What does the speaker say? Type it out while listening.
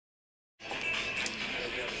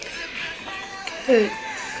Good.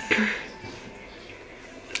 Good.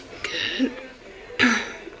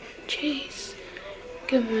 Jeez.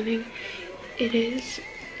 Good morning. It is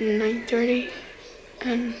 9:30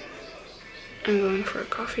 and I'm going for a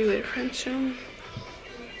coffee with a friend soon.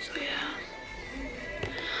 So yeah.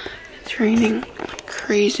 It's raining like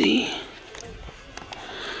crazy.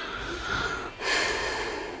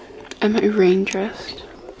 Am I rain dressed?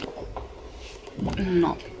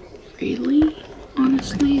 Not really,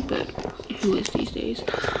 honestly, but who is these days?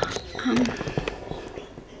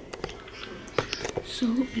 So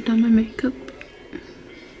I done my makeup.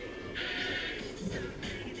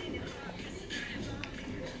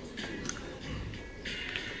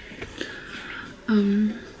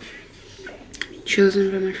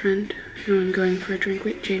 Chosen by my friend who I'm going for a drink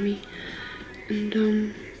with, Jamie.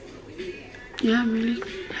 And yeah, I'm really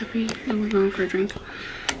happy that we're going for a drink.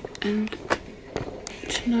 And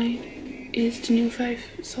tonight is the new 5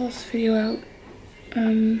 sauce video out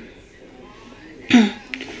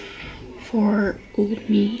for Old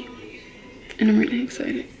Me, and I'm really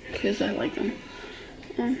excited because I like them.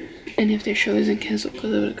 And if their show isn't cancelled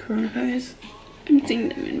because of the coronavirus, I'm seeing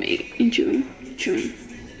them in June.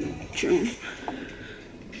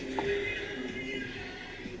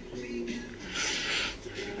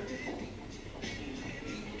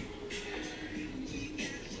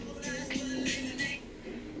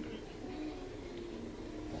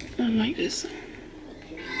 I like this song.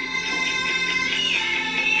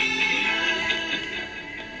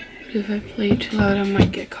 If I play too loud, I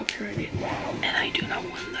might get copyrighted, and I do not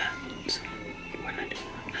want that. So we're not doing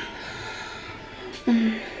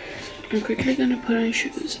that. I'm quickly gonna put on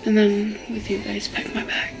shoes, and then with you guys pack my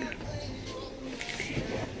bag.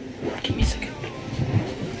 Give me a second.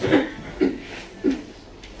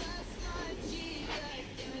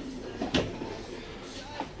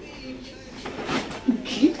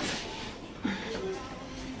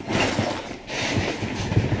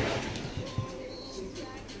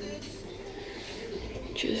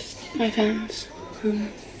 Just my fans.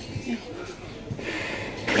 Yeah.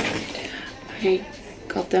 I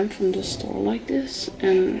got them from the store like this,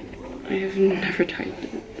 and I have never tied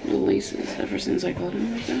the laces ever since I got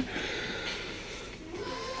them like that.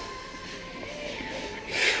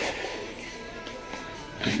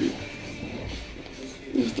 And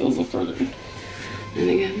they still look really good. And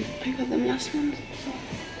again, I got them last month. So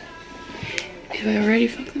if I already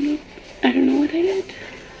fucked them up, I don't know what I did.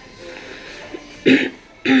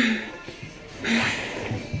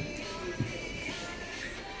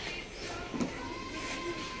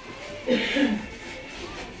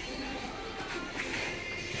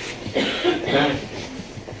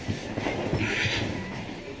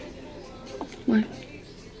 What?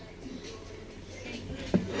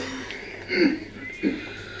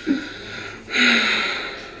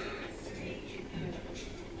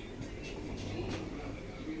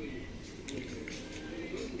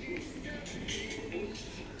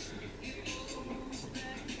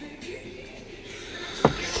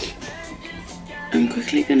 I'm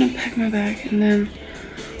quickly gonna pack my bag, and then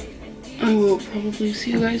I will probably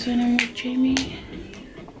see you guys when I'm with Jamie.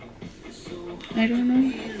 I don't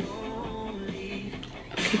know.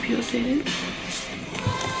 I'll keep you updated.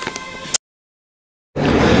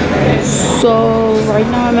 So right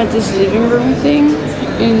now I'm at this living room thing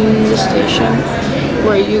in the station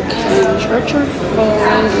where you can charge your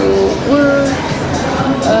phone, do work,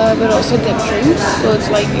 but also get drinks. So it's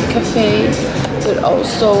like a cafe, but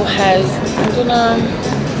also has, I'm gonna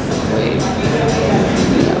wait.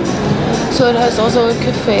 Yeah. So it has also a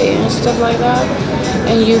cafe and stuff like that,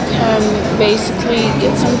 and you can basically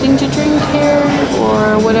get something to drink here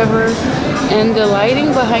or whatever. And the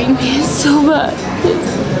lighting behind me is so bad.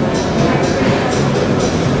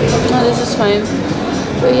 Oh, this is fine.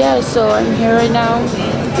 But yeah, so I'm here right now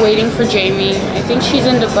waiting for Jamie. I think she's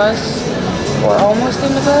in the bus or almost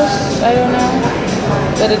in the bus. I don't know.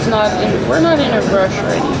 But it's not in, we're not in a rush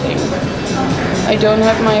or anything. I don't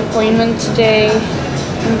have my appointment today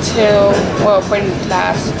until, well, appointment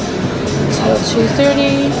class until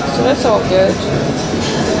 2:30, so that's all good.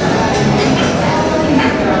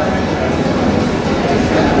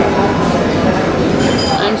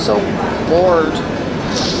 I'm so bored.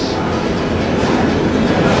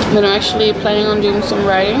 But I'm actually planning on doing some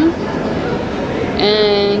writing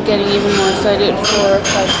and getting even more excited for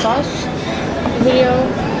 5 sauce video,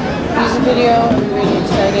 music video. I'm really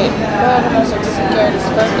excited, but I'm also scared as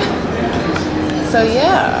fuck. So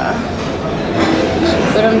yeah,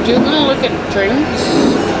 but I'm gonna look at drinks,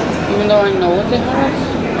 even though I know what they have.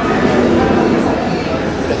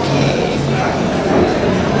 Okay.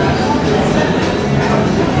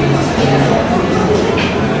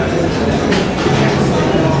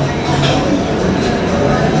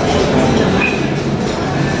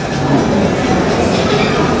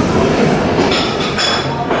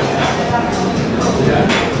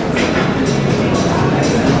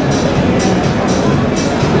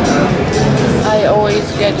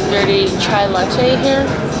 like dirty chai latte here,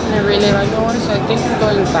 and I really like that one, so I think I'm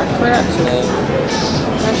going back for that today.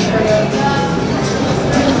 Not sure yet.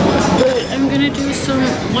 But I'm gonna do some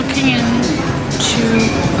looking into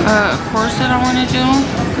a course that I want to do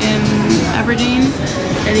in Aberdeen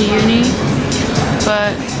at a uni,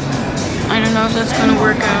 but I don't know if that's gonna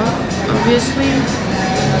work out, obviously.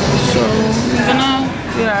 So I'm gonna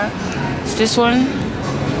do that. It's this one.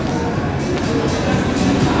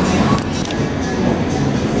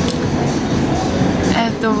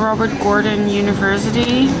 At the Robert Gordon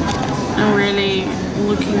University. I'm really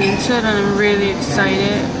looking into it and I'm really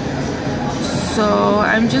excited. So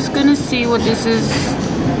I'm just gonna see what this is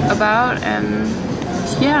about, and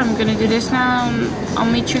yeah, I'm gonna do this now and I'll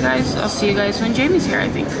meet you guys. I'll see you guys when Jamie's here, I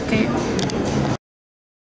think. Okay.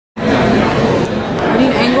 I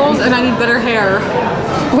need angles and I need better hair.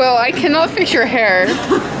 Well, I cannot fix your hair.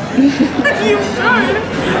 You should.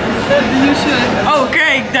 You should.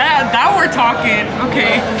 Okay, that we're talking.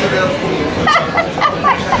 Okay.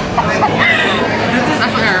 Dit is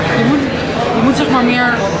echt erg. Je moet zeg maar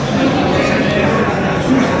meer.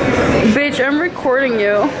 Bitch, I'm recording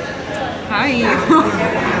you. Hi.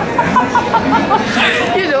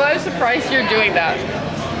 You know, I'm surprised you're doing that.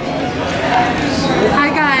 Hi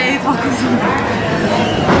guys. Welcome to.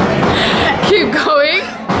 Keep going.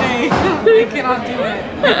 Hey, I cannot do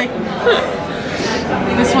it.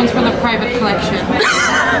 This one's for the private collection.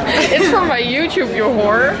 It's for my YouTube, you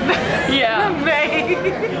whore. Yeah.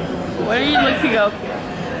 What are you looking up?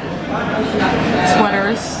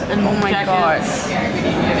 Sweaters and oh my jackets. God.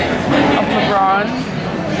 Of LeBron.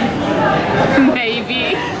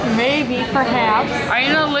 Maybe. Maybe, perhaps. Are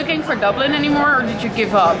you not looking for Dublin anymore, or did you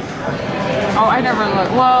give up? Oh, I never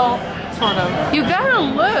look. Well, sort of. You gotta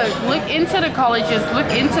look. Look into the colleges.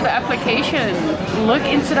 Look into the application. Look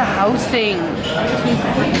into the housing. I just need to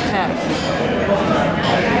freaking test.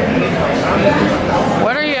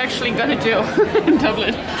 What are you actually gonna do in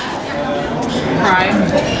Dublin? Cry.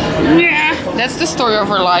 Yeah. That's the story of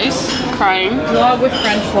our lives. Crying. Law with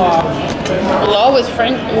French law. Law with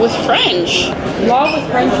French. Law with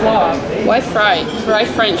French law. Why fry? Fry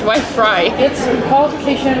French. Why fry? It's a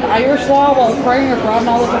qualification in Irish law while acquiring a broad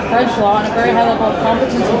knowledge of French law and a very high level of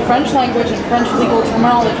competence in French language and French legal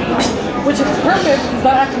terminology. Which is perfect because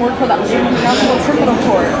that I can work for that National Criminal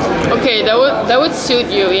Court. Okay, that would suit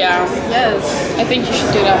you, yeah. Yes. I think you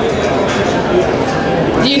should do that.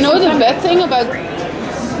 Do you know the bad thing about...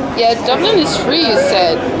 Yeah, Dublin is free, you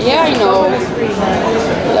said. Yeah, I know.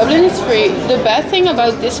 Dublin is free. The bad thing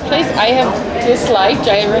about this place, I have this light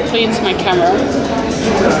directly into my camera.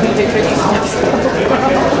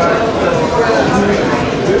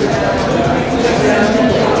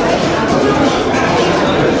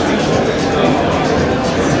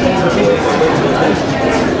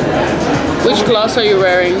 Which glass are you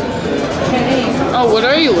wearing? Oh, what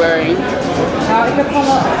are you wearing? Nou, ik heb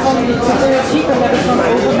van die Victoria's Secret heb ik zo'n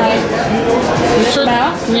overnight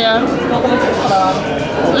mask. Ja. Dat heb ik gedaan.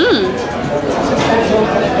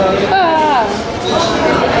 Ah.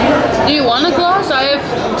 Do you want a glass? I have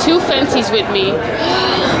 2 Fenties with me.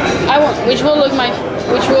 Which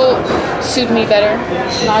will suit me better?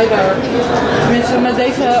 Neither. Tenminste, met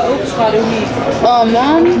deze oogschaduw niet. Oh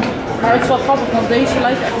man. Maar het is wel grappig, want deze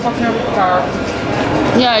lijkt echt fucking op elkaar.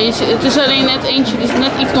 Ja, het is alleen net eentje, het is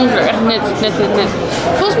net iets donkerder. Echt net.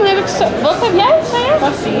 Volgens mij heb ik wat heb jij, zei je?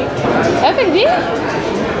 Passie. Heb ik die?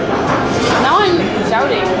 Now I'm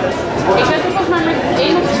doubting. Ik heb er volgens mij met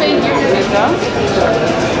 1 of 2 hier gezeten.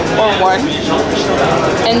 Or 1.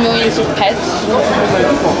 And millions of pets.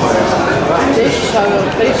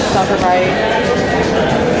 Deze staat erbij.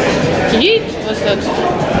 Jeet, wat is dat?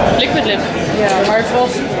 Liquid lip. Ja, maar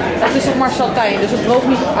het is zeg maar satijn, dus het droogt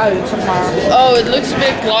niet uit, zeg maar. Oh, it looks a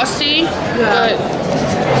bit glossy. Yeah. But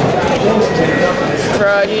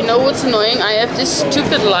bro, you know what's annoying? I have this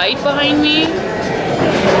stupid light behind me.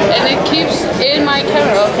 And it keeps in my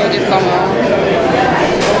camera. Oké, dit kan wel.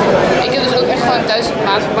 Ik heb dus ook echt gewoon 1000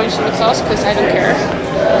 maatverbandjes in mijn tas, because I don't care.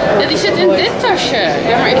 Ja, die zit in dit tasje.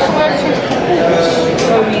 Ja, maar ik gebruik geen koers.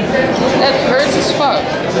 That hurts as fuck.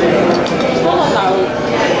 Wat dat nou?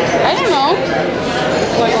 I don't know.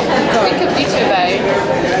 Ik heb die twee bij.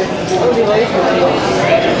 Oh, die roze.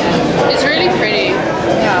 It's really pretty.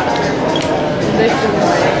 Ja. Deze is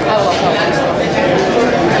mooi. I love how nice.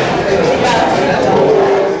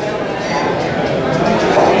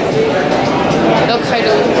 Welke ga je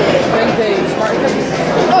doen? Ik denk deze, maar ik heb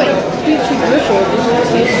peachy blusher, dus dat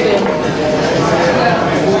is niet slim.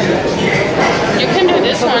 You can do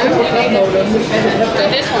this one. Do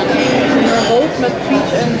this one. Rood met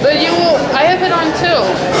peach en... But you will, I have it on too.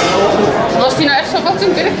 Was die nou echt zo wat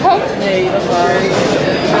toen binnenkwam? Nee, dat is waar.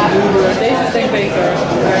 Deze is denk ik beter.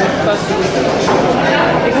 Dat is goed.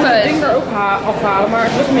 Ik moet het ding er ook afhalen, maar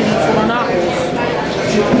het lukt me niet zonder nagels.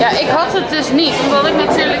 Ja, ik had het dus niet, omdat ik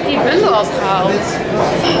natuurlijk die bundel had gehaald.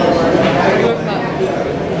 Het lukt me.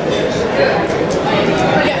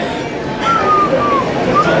 Ja.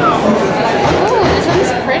 Oh, this one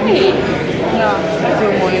is pretty. Ja, het is echt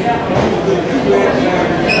heel mooi.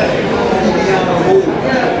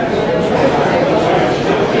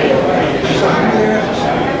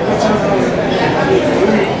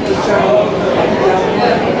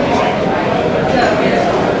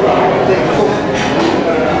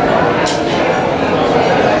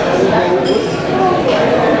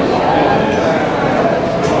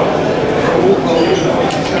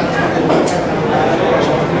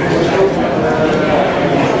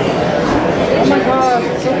 Oh my god,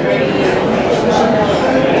 it's so pretty.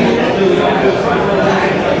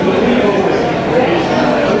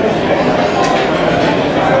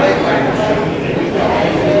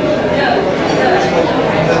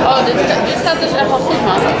 Oh, dit staat dus echt wel goed,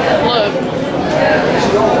 man. Leuk.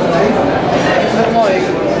 Het is echt mooi.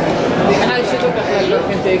 En hij zit ook echt lekker,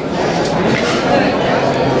 vind ik.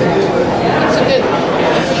 It's a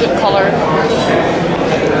good color.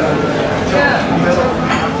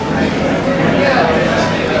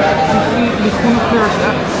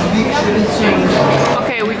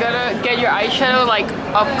 Okay, we gotta get your eyeshadow like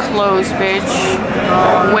up close, bitch.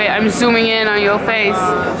 Wait, I'm zooming in on your face.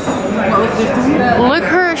 Look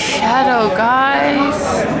her shadow,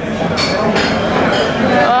 guys.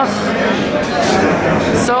 Ugh.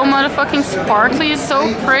 So motherfucking sparkly,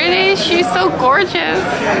 so pretty. She's so gorgeous.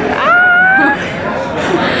 Ah!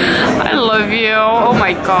 I love you. Oh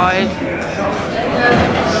my god.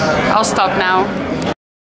 I'll stop now.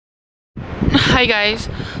 Hi guys,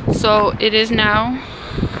 so it is now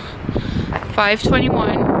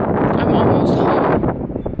 5:21. I'm almost home.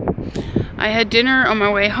 I had dinner on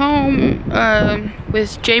my way home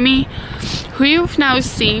with Jamie, who you've now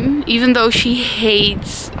seen, even though she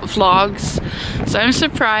hates vlogs. So I'm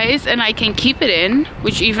surprised and I can keep it in,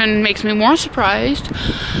 which even makes me more surprised.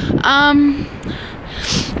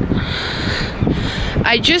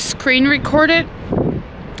 I just screen recorded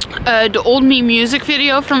the old me music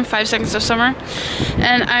video from 5 Seconds of Summer,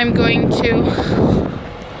 and I'm going to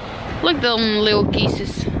look at them little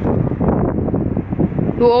geeses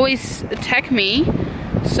who always attack me,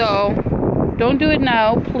 so don't do it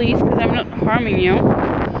now please, because I'm not harming you.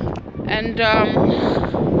 And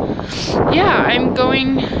yeah, I'm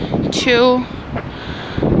going to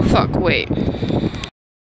wait.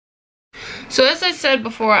 So as I said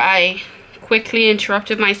before, I quickly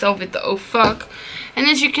interrupted myself with the oh fuck. And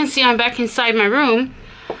as you can see, I'm back inside my room.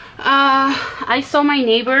 I saw my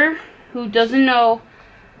neighbor, who doesn't know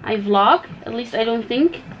I vlog. At least I don't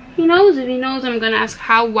think he knows. If he knows, I'm gonna ask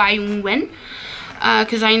how, why, and when.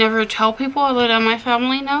 Because I never tell people other than my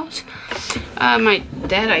family knows. My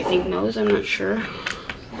dad, I think, knows. I'm not sure.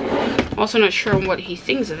 Also not sure what he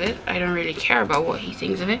thinks of it. I don't really care about what he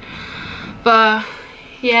thinks of it. But,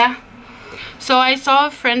 yeah. So I saw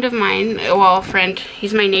a friend of mine. Well, a friend.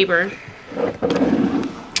 He's my neighbor.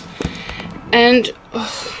 And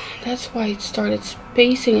oh, that's why it started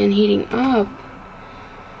spacing and heating up.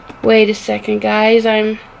 Wait a second, guys.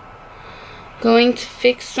 I'm going to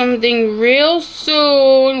fix something real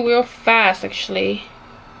soon. Real fast, actually.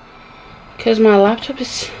 Because my laptop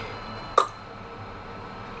is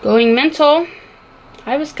going mental.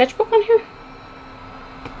 I have a sketchbook on here?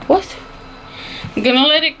 What? I'm gonna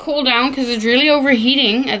let it cool down because it's really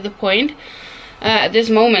overheating at the point. At this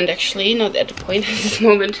moment, actually. Not at the point, at this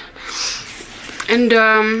moment. And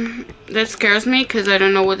that scares me because I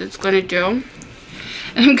don't know what it's gonna do.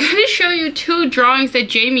 And I'm gonna show you two drawings that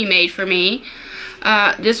Jamie made for me.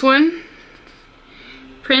 This one,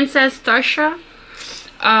 Princess Tasha.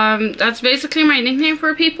 That's basically my nickname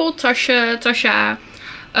for people. Tasha,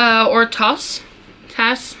 or Taz,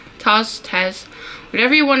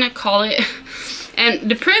 whatever you want to call it. And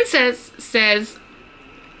the princess says,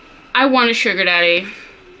 I want a sugar daddy.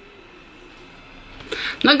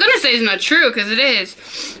 I'm not gonna say it's not true, because it is.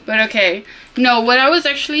 But okay. No, what I was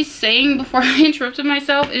actually saying before I interrupted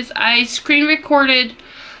myself is I screen recorded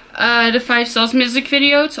the 5 Cells music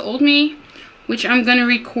video to Old Me, which I'm gonna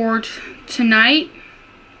record tonight.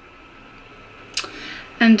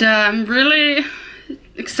 And I'm really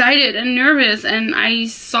excited and nervous, and I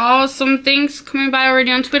saw some things coming by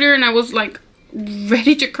already on Twitter, and I was like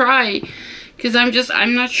ready to cry. Because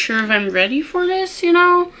I'm not sure if I'm ready for this, you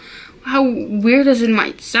know? How weird as it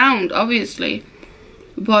might sound, obviously.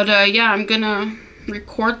 But yeah, I'm gonna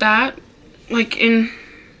record that like in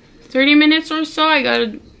 30 minutes or so. I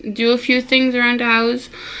gotta do a few things around the house,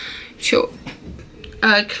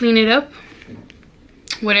 clean it up.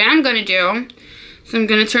 What I am gonna do is I'm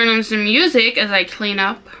gonna turn on some music as I clean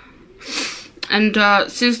up. And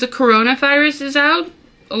since the coronavirus is out,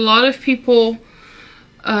 a lot of people,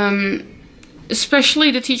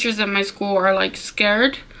 especially the teachers at my school, are like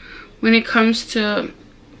scared when it comes to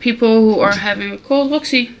people who are having a cold.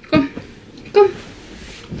 Roxy, come, come.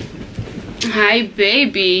 Hi,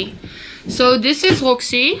 baby. So this is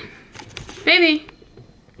Roxy. Baby.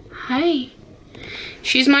 Hi.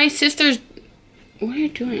 She's my sister's... What are you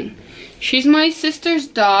doing? She's my sister's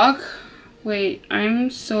dog. Wait, I'm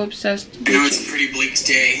so obsessed. I know it's a pretty bleak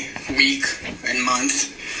day, week, and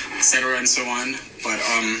month, etc. and so on, but,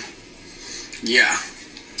 yeah.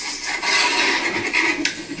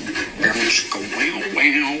 Wow.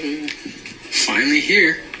 Finally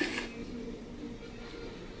here.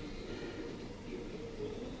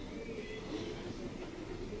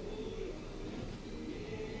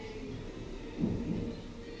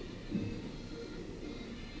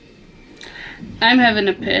 I'm having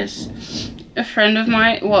a piss. A friend of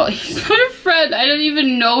mine, well, he's not a friend, I don't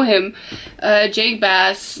even know him. Jake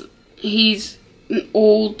Bass, he's an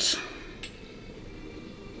old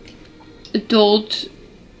adult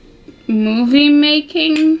movie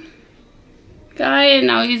making guy, and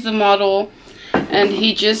now he's a model, and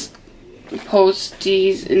he just posts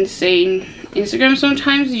these insane Instagram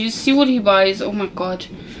sometimes. You see what he buys, oh my god.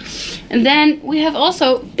 And then we have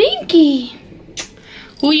also Binky,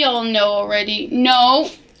 who y'all know already. No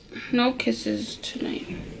kisses tonight.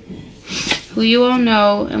 Who you all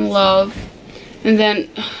know and love. And then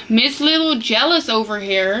Miss Little Jealous over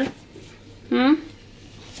here. Huh?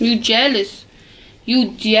 You jealous.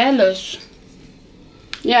 You jealous.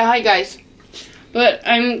 Yeah, hi guys. But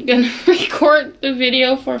I'm gonna record the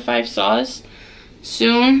video for 5 Sauce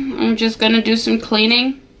soon. I'm just gonna do some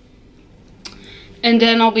cleaning. And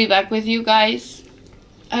then I'll be back with you guys.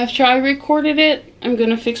 After I recorded it, I'm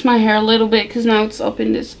gonna fix my hair a little bit because now it's up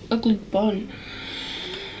in this ugly bun.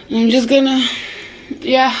 And I'm just gonna,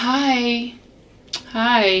 yeah, hi.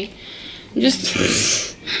 I'm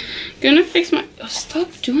just gonna fix my, oh, stop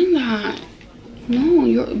doing that.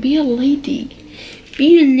 No, be a lady.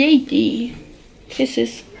 Be a lady.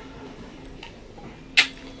 Kisses.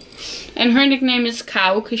 And her nickname is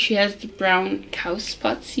Cow because she has the brown cow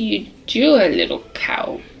spots. You do, a little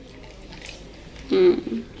cow.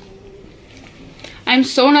 I'm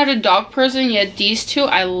so not a dog person, yet these two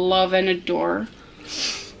I love and adore.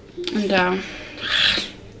 And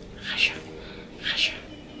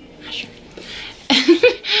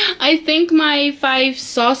I think my 5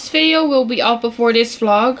 Sauce video will be up before this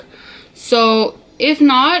vlog. So if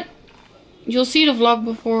not, you'll see the vlog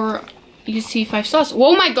before you see 5 Sauce.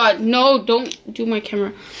 Oh my god, no, don't do my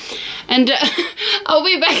camera. And I'll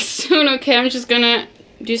be back soon, okay? I'm just gonna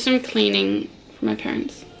do some cleaning for my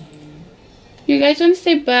parents. You guys want to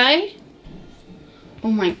say bye?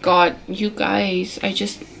 Oh my god, you guys, I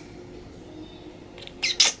just...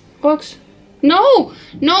 Rox. No,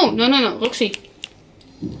 Roxy.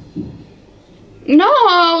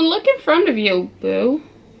 No, look in front of you, boo.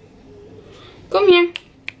 Come here,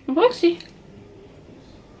 Roxy.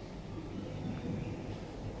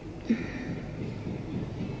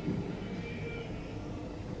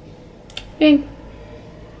 Bing.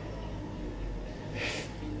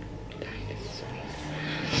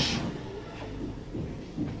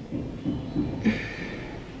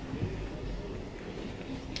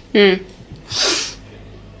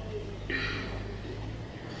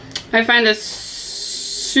 I find this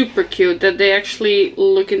super cute that they actually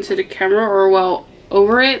look into the camera, or well,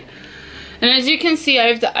 over it. And as you can see, I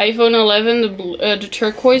have the iPhone 11, the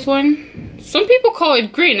turquoise one. Some people call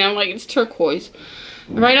it green. I'm like, it's turquoise.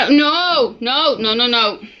 Right now, no.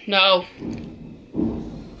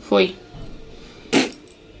 Foy.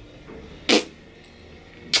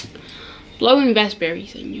 Blowing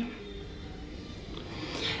raspberries in you.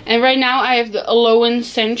 And right now I have the Alolan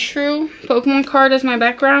Sandshrew Pokemon card as my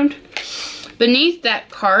background. Beneath that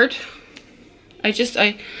card,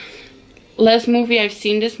 last movie I've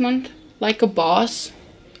seen this month, Like a Boss,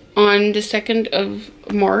 on the 2nd of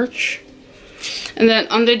March. And then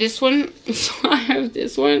under this one, so I have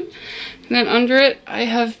this one. And then under it, I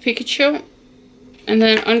have Pikachu. And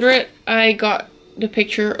then under it, I got the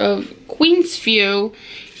picture of Queensview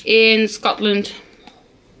in Scotland.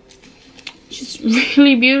 Just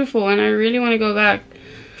really beautiful, and I really want to go back.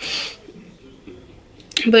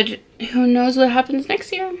 But who knows what happens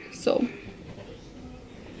next year, so.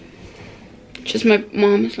 Just my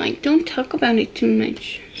mom is like, don't talk about it too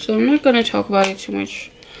much. So I'm not going to talk about it too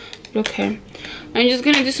much. but okay. I'm just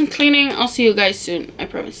gonna do some cleaning. I'll see you guys soon, I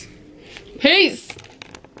promise. Peace!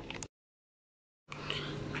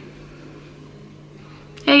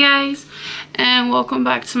 Hey guys, and welcome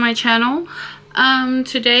back to my channel.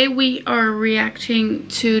 Today we are reacting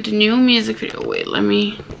to the new music video. Wait, let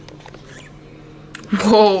me...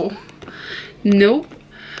 Whoa. Nope.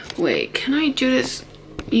 Wait, can I do this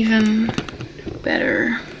even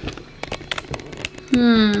better?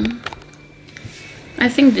 I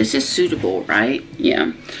think this is suitable, right?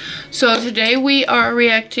 Yeah. So today we are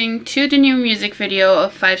reacting to the new music video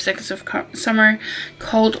of 5 Seconds of Summer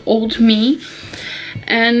called Old Me.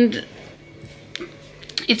 And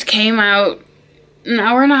it came out an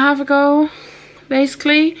hour and a half ago,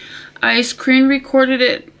 basically. I screen recorded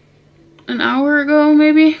it an hour ago,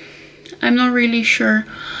 maybe. I'm not really sure.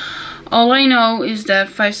 All I know is that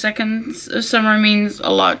 5 Seconds of Summer means a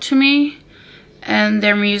lot to me. And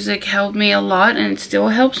their music helped me a lot, and it still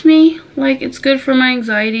helps me. Like, it's good for my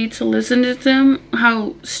anxiety to listen to them.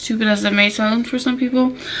 How stupid as that may sound for some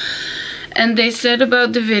people. And they said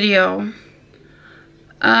about the video,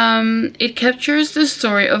 it captures the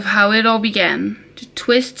story of how it all began, the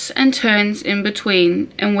twists and turns in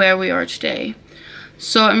between, and where we are today.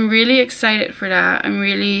 So I'm really excited for that. I'm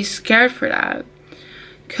really scared for that,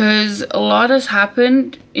 because a lot has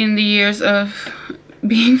happened in the years of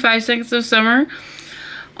being 5 Seconds of Summer,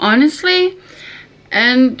 honestly,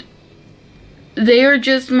 and they are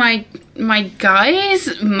just my guys.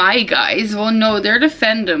 Well, no, they're the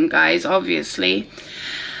fandom guys, obviously,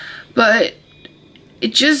 but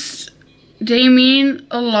it just, they mean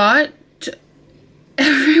a lot to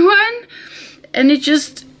everyone, and it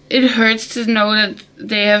hurts to know that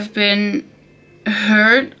they have been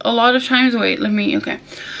hurt a lot of times. Wait, okay.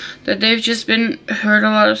 That they've just been hurt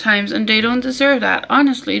a lot of times, and they don't deserve that.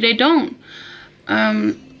 Honestly, they don't.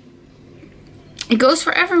 It goes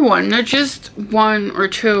for everyone, not just one or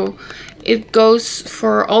two. It goes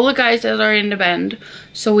for all the guys that are in the band.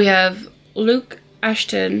 So we have Luke,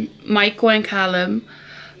 Ashton, Michael, and Callum.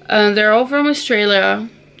 They're all from Australia.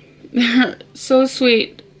 They're so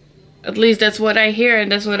sweet. At least that's what I hear,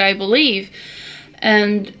 and that's what I believe.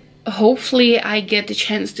 And hopefully I get the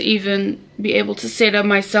chance to even be able to say that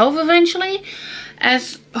myself eventually,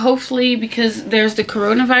 as hopefully, because there's the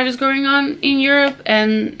coronavirus going on in Europe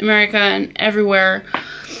and America and everywhere.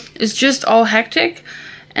 It's just all hectic,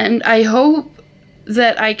 and I hope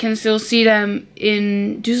that I can still see them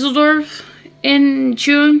in Düsseldorf in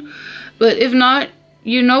June. But if not,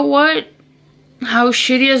 you know what, how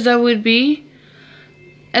shitty as that would be,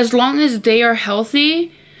 as long as they are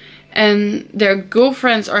healthy and their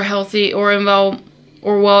girlfriends are healthy, or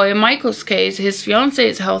well, in Michael's case, his fiance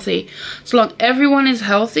is healthy. So long everyone is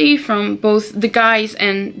healthy, from both the guys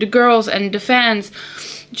and the girls and the fans,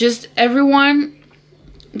 just everyone,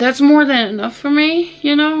 that's more than enough for me,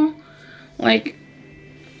 you know? Like,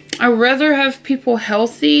 I'd rather have people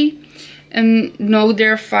healthy and know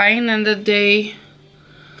they're fine, and that they...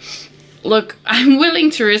 Look, I'm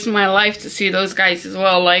willing to risk my life to see those guys as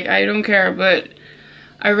well. Like, I don't care, but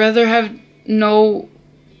I'd rather have no...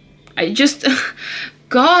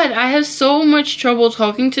 God, I have so much trouble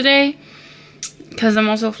talking today, because I'm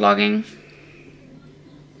also vlogging.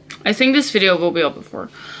 I think this video will be up before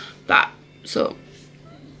that, so...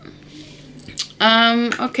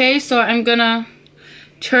 okay, so I'm gonna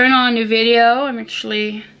turn on the video.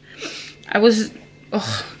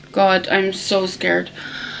 Oh God, I'm so scared.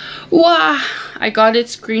 Wow, I got it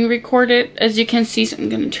screen recorded, as you can see, so I'm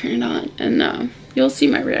gonna turn it on, and you'll see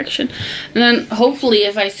my reaction. And then hopefully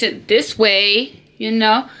if I sit this way, you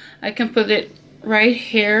know, I can put it right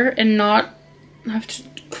here and not have to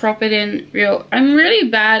crop it in real. I'm really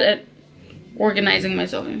bad at organizing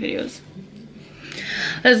myself in videos.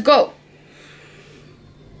 Let's go.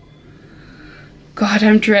 God,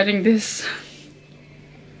 I'm dreading this.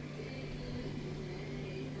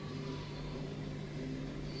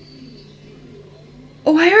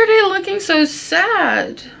 Why are they looking so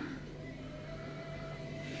sad?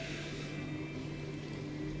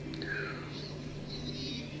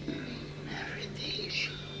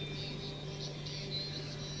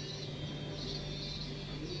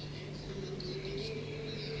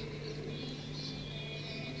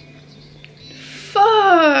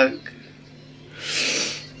 Fuck.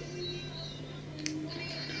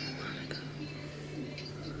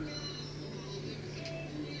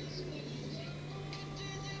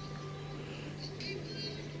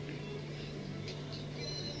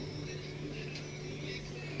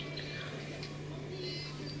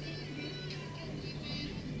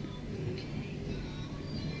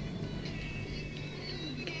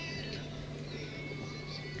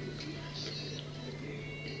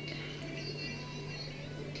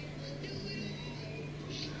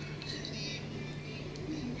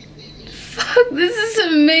 This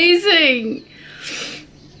is amazing.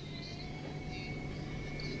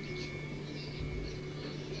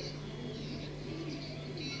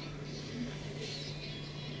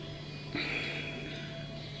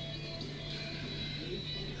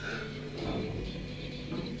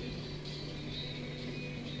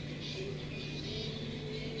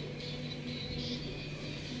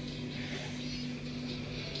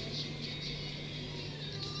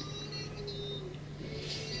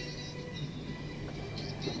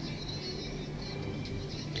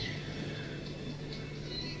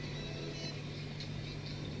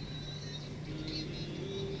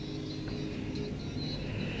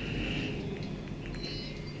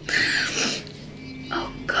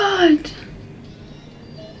 Oh God.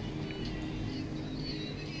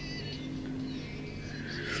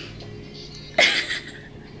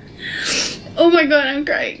 Oh my God, I'm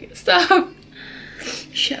crying. Stop.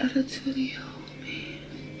 Shout out to the homie.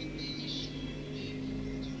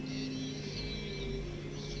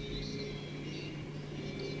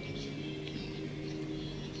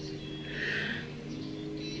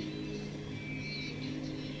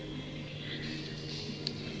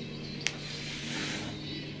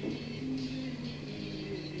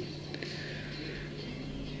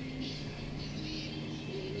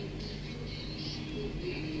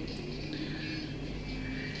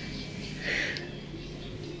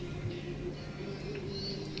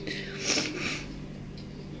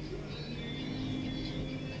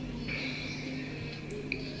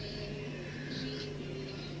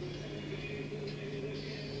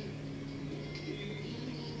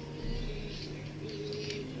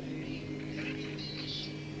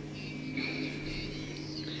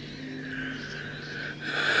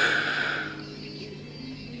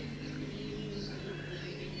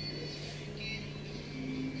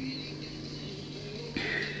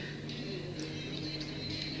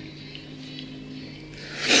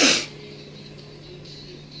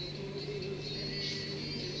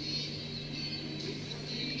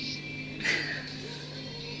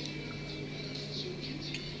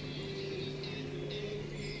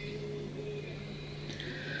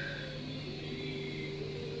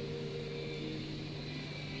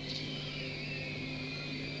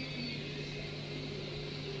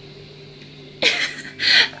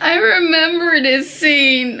 I remember this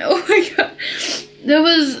scene. Oh my God. That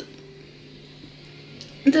was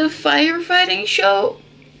the firefighting show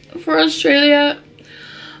for Australia.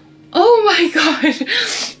 Oh my God.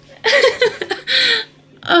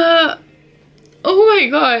 Oh my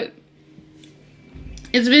God.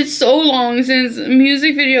 It's been so long since a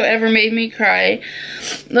music video ever made me cry.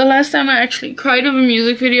 The last time I actually cried of a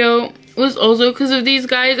music video was also because of these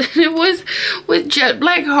guys, and it was with Jet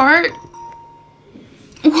Black Heart.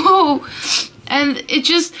 Whoa. And it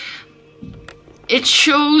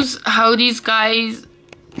shows how these guys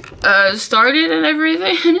started and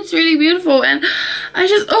everything, and it's really beautiful. And I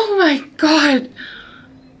just, oh my God,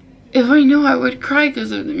 if I knew I would cry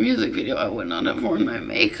because of the music video, I would not have worn my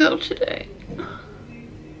makeup today.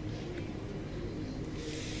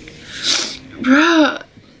 Bruh,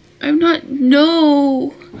 I'm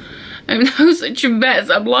now such a mess.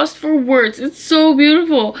 I'm lost for words. It's so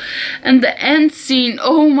beautiful. And the end scene,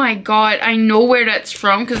 oh my God, I know where that's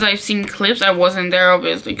from because I've seen clips. I wasn't there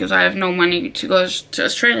obviously because I have no money to go to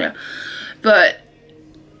Australia, but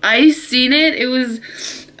I seen it. It was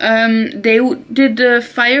they did the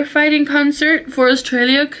firefighting concert for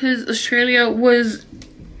Australia because Australia was,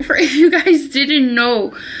 for if you guys didn't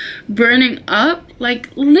know, burning up, like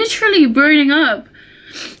literally burning up.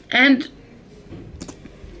 And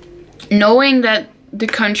knowing that the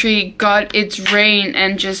country got its rain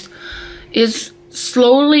and just is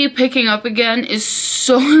slowly picking up again is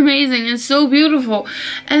so amazing and so beautiful.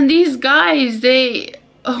 And these guys, they,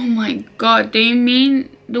 oh my God, they mean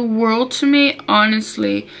the world to me,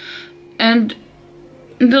 honestly. And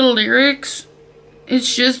the lyrics,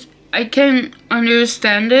 it's just, I can't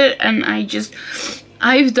understand it. And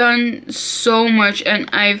I've done so much, and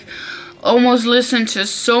I've almost listened to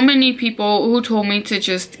so many people who told me to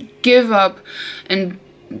just give up and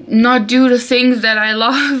not do the things that I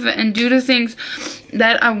love and do the things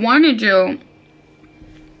that I want to do.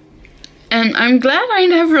 And I'm glad I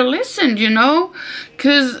never listened, you know,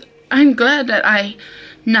 because I'm glad that I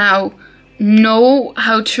now know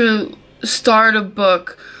how to start a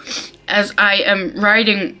book, as I am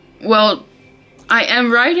writing, well, I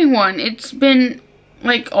am writing one. It's been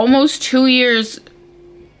like almost 2 years.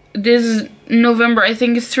 This November, I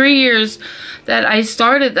think, 3 years that I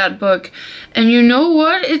started that book. And you know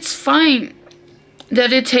what? It's fine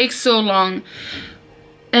that it takes so long.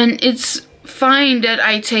 And it's fine that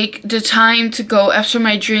I take the time to go after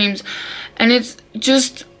my dreams And it's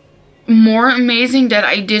just more amazing that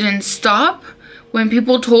I didn't stop when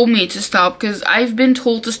people told me to stop, because I've been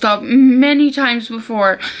told to stop many times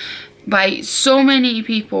before by so many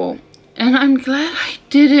people, and I'm glad I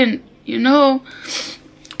didn't, you know.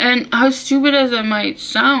 And how stupid as that might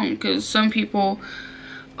sound, because some people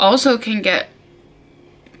also can get,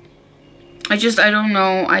 I don't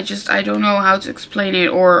know, I don't know how to explain it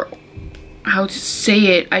or how to say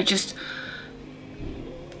it.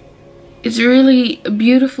 It's really a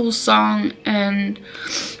beautiful song, and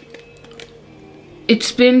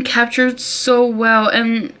it's been captured so well.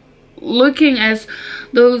 And looking as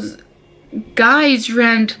those guys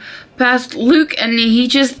ran past Luke, and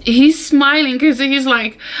he's smiling because he's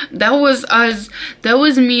like, that was us, that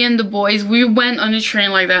was me and the boys. We went on a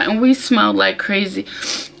train like that, and we smiled like crazy,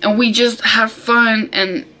 and we just have fun,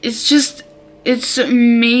 and it's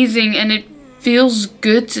amazing, and it feels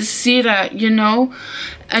good to see that, you know.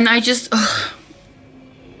 And I'm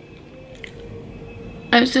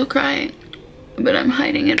still crying, but I'm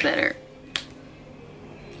hiding it better.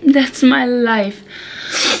 That's my life.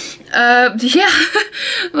 Yeah,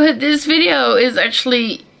 but this video is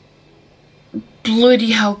actually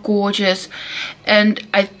bloody hell gorgeous, and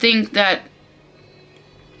I think that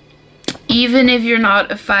even if you're not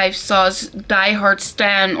a 5 Sauce diehard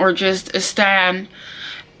stan, or just a stan,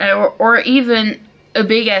 or even a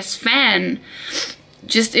big ass fan,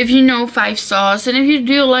 just if you know 5 Sauce and if you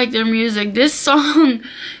do like their music, this song,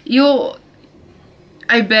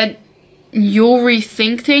 I bet you'll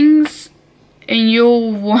rethink things and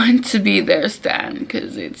you'll want to be their stan,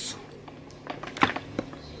 because it's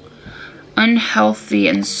unhealthy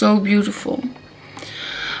and so beautiful.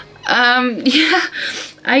 Yeah,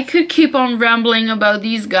 I could keep on rambling about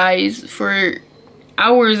these guys for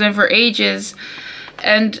hours and for ages,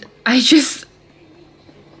 and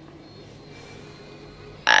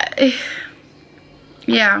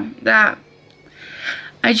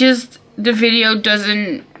the video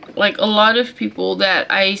doesn't, like, a lot of people that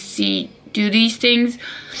I see do these things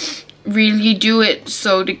really do it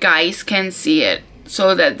so the guys can see it,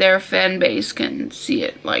 so that their fan base can see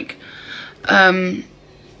it, like,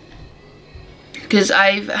 because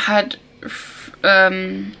I've had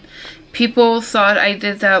people thought I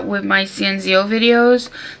did that with my CNCO videos,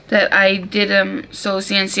 that I did them so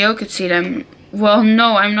CNCO could see them. Well,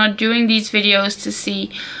 no, I'm not doing these videos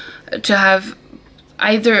to have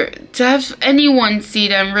anyone see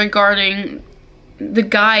them regarding the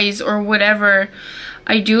guys or whatever.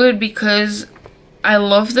 I do it because I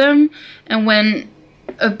love them, and when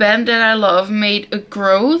a band that I love made a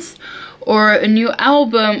growth or a new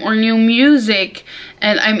album or new music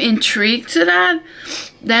and I'm intrigued to that,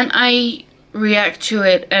 then I react to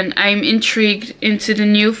it, and I'm intrigued into the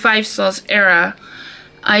new 5 Sauce era.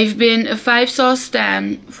 I've been a 5 Sauce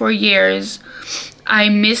stan for years. I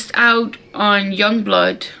missed out on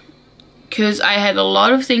Youngblood because I had a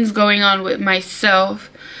lot of things going on with myself.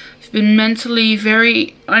 I've been mentally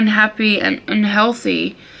very unhappy and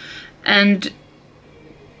unhealthy, and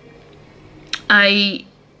I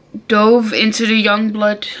dove into the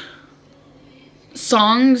Youngblood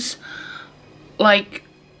songs like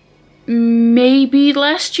maybe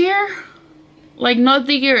last year, like not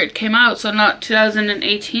the year it came out, so not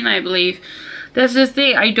 2018, I believe. That's the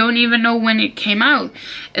thing, I don't even know when it came out.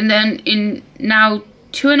 And then in now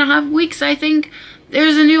 2.5 weeks, I think,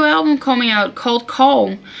 there's a new album coming out called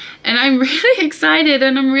Calm, and I'm really excited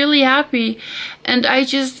and I'm really happy, and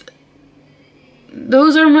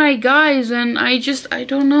those are my guys, and I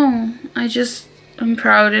don't know, I'm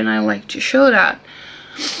proud and I like to show that.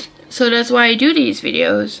 So that's why I do these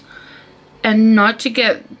videos, and not to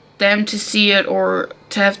get them to see it or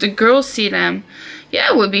to have the girls see them.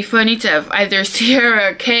 Yeah, it would be funny to have either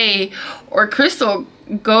Sierra, Kay, or Crystal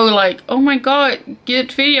go like, oh my god,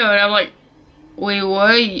 get video, and I'm like, wait,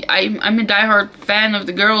 what? I'm a diehard fan of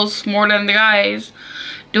the girls more than the guys.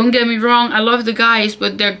 Don't get me wrong, I love the guys,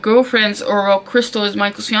 but their girlfriends, or well, Crystal is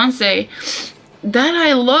Michael's fiance, that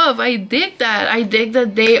I love. I dig that. I dig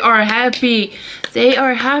that they are happy. They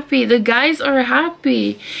are happy. The guys are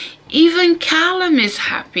happy. Even Callum is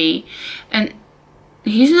happy. And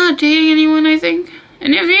he's not dating anyone, I think.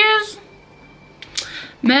 And if he is,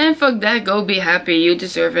 man, fuck that. Go be happy. You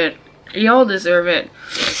deserve it. Y'all deserve it.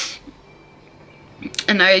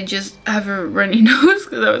 And I just have a runny nose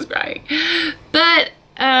because I was crying. But,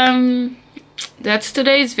 that's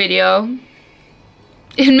today's video.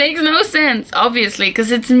 It makes no sense, obviously,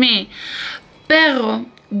 because it's me. Pero,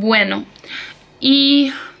 bueno.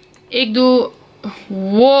 Y ik doe...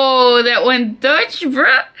 Whoa, that went Dutch,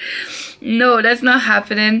 bruh. No, that's not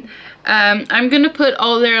happening. I'm gonna put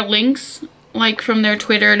all their links like from their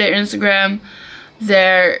Twitter, their Instagram,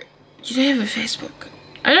 their, do they have a Facebook?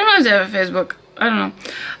 I don't know if they have a Facebook. I don't know.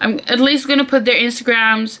 I'm at least gonna put their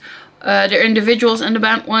Instagrams, their individuals and the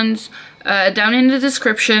band ones down in the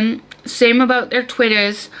description. Same about their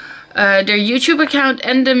Twitters, their YouTube account,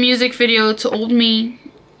 and the music video to Old Me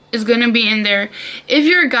is gonna be in there. If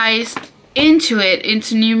you're guys into it,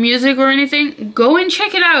 into new music or anything, go and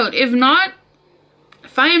check it out. If not,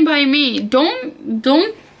 fine by me.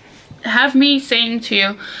 Don't have me saying to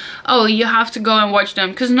you, oh, you have to go and watch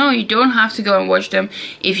them, because no, you don't have to go and watch them.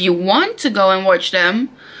 If you want to go and watch them,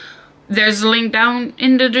 there's a link down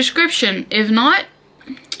in the description. If not,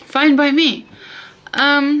 fine by me.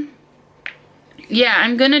 Yeah,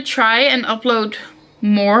 I'm gonna try and upload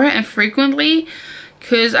more and frequently,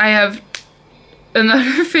 because I have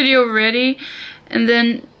another video ready, and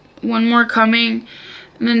then one more coming,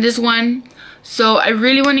 and then this one. So I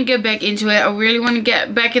really want to get back into it. I really want to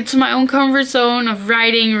get back into my own comfort zone of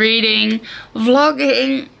writing, reading,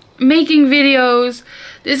 vlogging, making videos.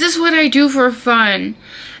 This is what I do for fun.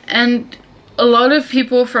 And a lot of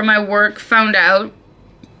people from my work found out,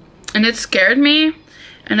 and it scared me.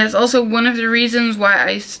 And that's also one of the reasons why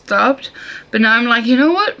I stopped. But now I'm like, you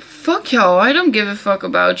know what? Fuck y'all. I don't give a fuck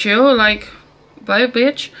about you. Like, bye,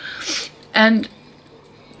 bitch. And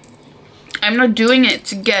I'm not doing it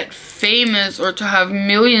to get famous or to have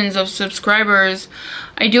millions of subscribers.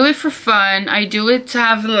 I do it for fun. I do it to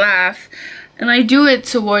have a laugh. And I do it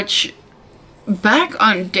to watch back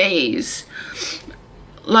on days.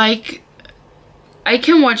 Like, I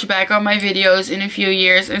can watch back on my videos in a few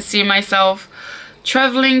years and see myself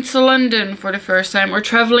traveling to London for the first time, or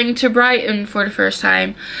traveling to Brighton for the first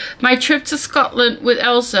time, my trip to Scotland with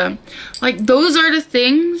Elsa. Like, those are the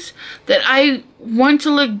things that I want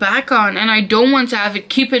to look back on, and I don't want to have it,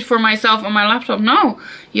 keep it for myself on my laptop. No,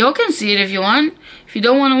 y'all can see it if you want. If you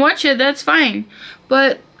don't want to watch it, that's fine.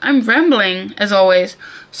 But I'm rambling as always.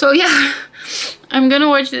 So yeah, I'm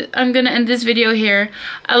gonna end this video here.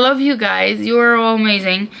 I love you guys. You are all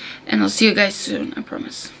amazing, and I'll see you guys soon, I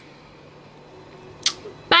promise.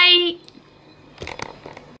 Bye.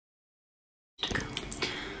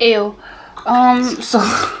 Ew.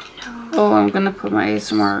 Oh, I'm gonna put my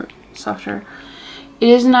ASMR softer. It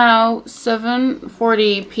is now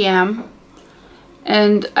 7:40 p.m.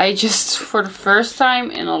 and I just, for the first time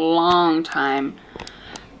in a long time,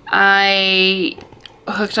 I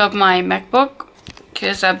hooked up my MacBook,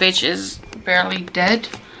 because that bitch is barely dead.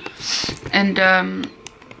 And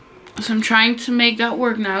so I'm trying to make that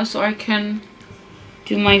work now so I can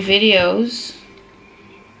do my videos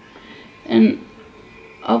and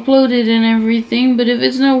upload it and everything. But if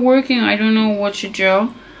it's not working, I don't know what to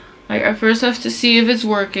do. Like, I first have to see if it's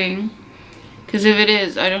working, because if it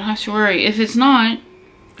is, I don't have to worry. If it's not,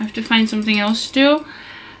 I have to find something else to do.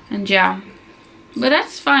 And yeah, but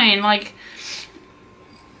that's fine. Like,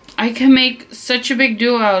 I can make such a big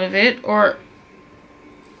deal out of it, or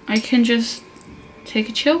I can just take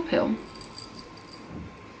a chill pill.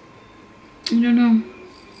 I don't know.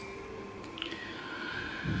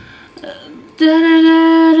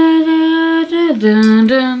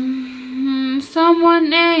 Someone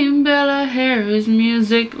named Bella Harris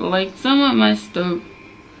music like some of my stuff.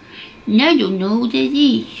 Now you know what it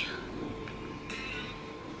is.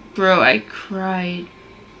 Bro, I cried.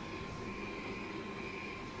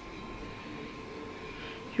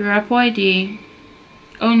 Your Apple ID.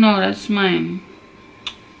 Oh no, that's mine.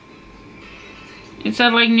 It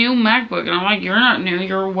said like new MacBook, and I'm like, you're not new,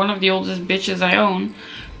 you're one of the oldest bitches I own.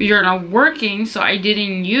 But you're not working, so I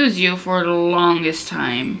didn't use you for the longest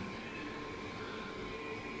time.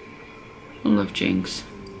 I love Jinx.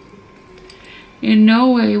 In no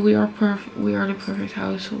way we are the perfect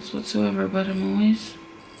households whatsoever, but I'm always.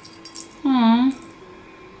 Aww.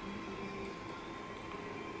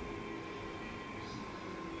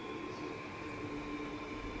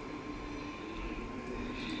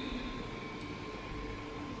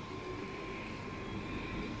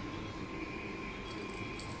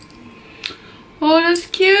 Oh, that's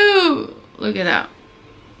cute. Look at that.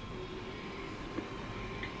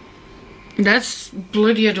 That's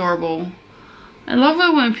bloody adorable. I love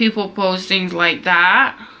it when people post things like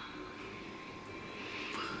that.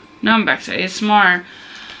 Now I'm back to ASMR.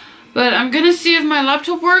 But I'm gonna see if my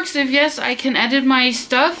laptop works. If yes, I can edit my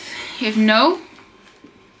stuff. If no,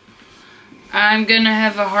 I'm gonna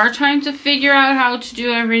have a hard time to figure out how to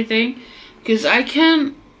do everything. Because I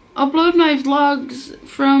can upload my vlogs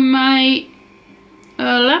from my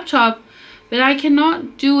laptop, but I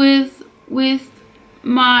cannot do it with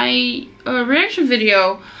my reaction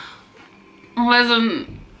video unless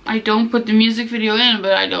I don't put the music video in,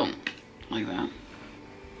 but I don't like that.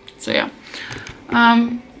 So yeah.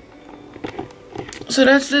 So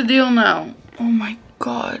that's the deal now. Oh my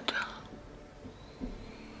god.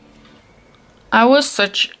 I was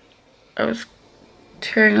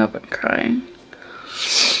tearing up and crying.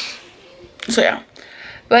 So yeah.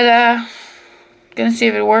 But gonna see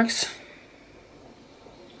if it works.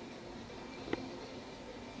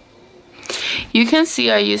 You can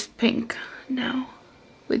see I used pink now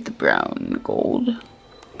with the brown and gold.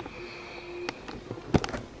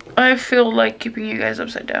 I feel like keeping you guys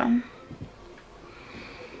upside down.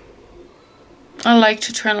 I like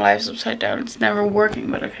to turn lives upside down. It's never working,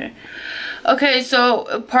 but okay. Okay,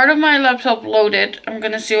 so part of my laptop loaded. I'm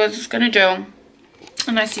gonna see what it's gonna do.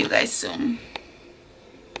 And I see you guys soon.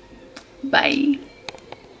 Bye.